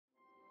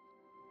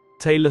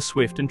Taylor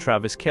Swift and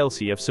Travis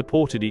Kelce have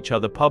supported each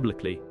other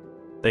publicly.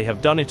 They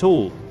have done it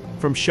all,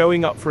 from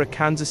showing up for a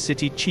Kansas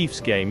City Chiefs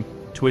game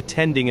to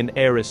attending an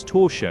Eras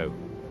tour show.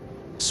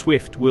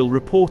 Swift will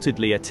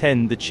reportedly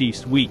attend the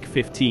Chiefs' Week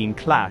 15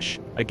 clash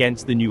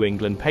against the New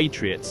England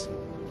Patriots.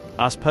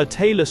 As per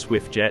Taylor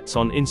Swift Jets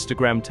on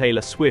Instagram,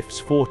 Taylor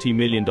Swift's $40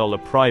 million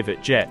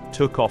private jet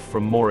took off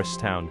from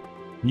Morristown,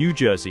 New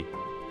Jersey,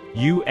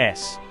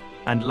 US,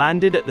 and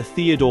landed at the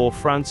Theodore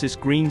Francis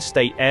Green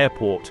State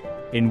Airport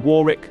in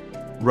Warwick,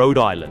 Rhode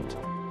Island,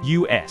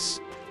 US.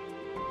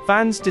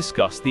 Fans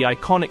discussed the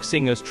iconic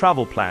singer's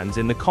travel plans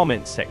in the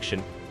comments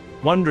section,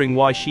 wondering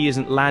why she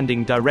isn't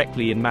landing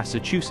directly in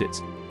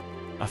Massachusetts.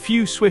 A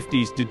few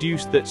Swifties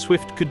deduced that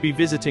Swift could be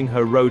visiting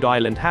her Rhode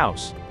Island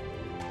house.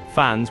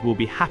 Fans will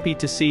be happy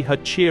to see her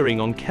cheering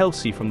on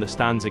Kelce from the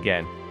stands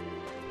again.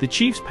 The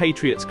Chiefs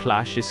Patriots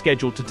clash is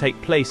scheduled to take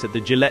place at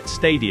the Gillette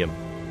Stadium,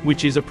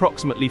 which is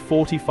approximately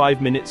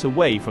 45 minutes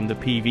away from the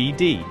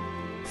PVD,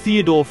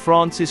 Theodore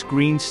Francis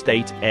Green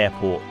State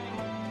Airport.